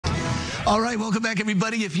All right, welcome back,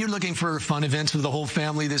 everybody. If you're looking for fun events for the whole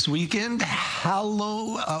family this weekend,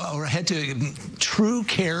 or head to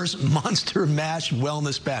TrueCare's Monster Mash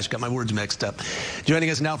Wellness Bash. Got my words mixed up.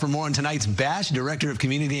 Joining us now for more on tonight's bash, Director of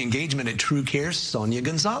Community Engagement at TrueCare's, Sonia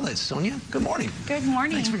Gonzalez. Sonia, good morning. Good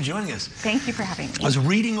morning. Thanks for joining us. Thank you for having me. I was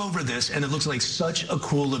reading over this, and it looks like such a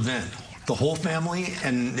cool event. The whole family,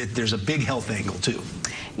 and there's a big health angle, too.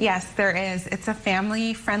 Yes, there is. It's a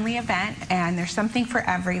family-friendly event, and there's something for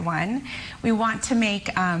everyone. We want to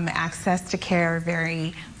make access to care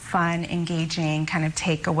very fun, engaging, kind of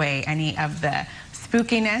take away any of the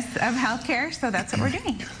spookiness of healthcare, so that's what we're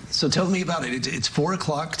doing. So tell me about it. It's 4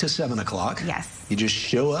 o'clock to 7 o'clock. Yes. You just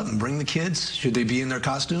show up and bring the kids. Should they be in their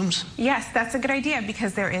costumes? Yes, that's a good idea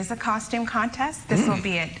because there is a costume contest. This will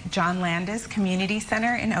be at John Landis Community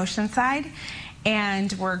Center in Oceanside,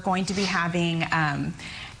 and we're going to be having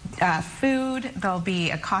food. There'll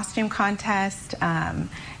be a costume contest.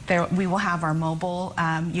 We will have our mobile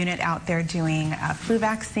unit out there doing flu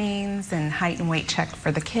vaccines and height and weight check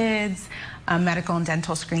for the kids, medical and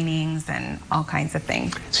dental screenings, and all kinds of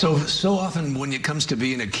things. So often when it comes to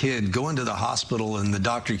being a kid, going to the hospital and the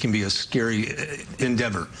doctor can be a scary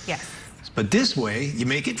endeavor. Yes. But this way, you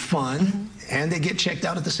make it fun, and they get checked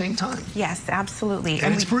out at the same time. Yes, absolutely.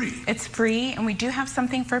 And it's free. It's free, and we do have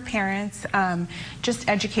something for parents, just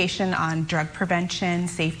education on drug prevention,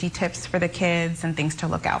 safety tips for the kids, and things to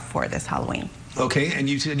look out for this Halloween. Okay, and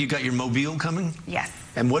you said you got your mobile coming? Yes.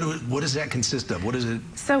 And what does that consist of? What is it?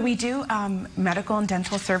 So we do medical and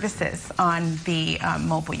dental services on the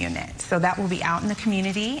mobile unit. So that will be out in the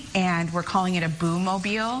community, and we're calling it a Boo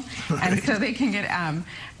Mobile. Right. And so they can get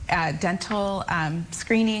dental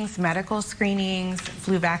screenings, medical screenings,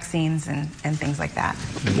 flu vaccines, and things like that.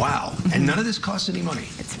 Wow. And none of this costs any money?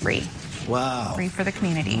 It's free. Wow. Free for the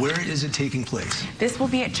community. Where is it taking place? This will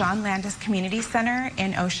be at John Landis Community Center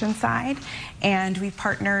in Oceanside, and we've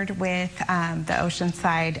partnered with the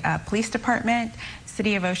Oceanside Police Department,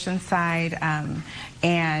 City of Oceanside,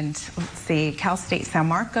 and let's see, Cal State San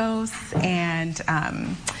Marcos, and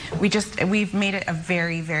we've made it a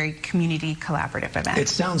very, very community collaborative event. It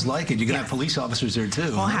sounds like it. You're going to have police officers there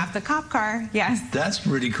too. We'll have the cop car, yes. That's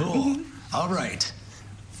pretty cool. All right.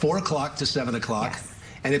 4 o'clock to 7 o'clock. Yes.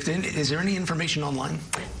 And is there any information online?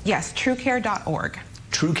 Yes, TrueCare.org.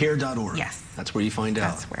 TrueCare.org. Yes. That's where you find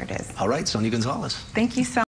out. That's where it is. All right, Sonia Gonzalez. Thank you so much.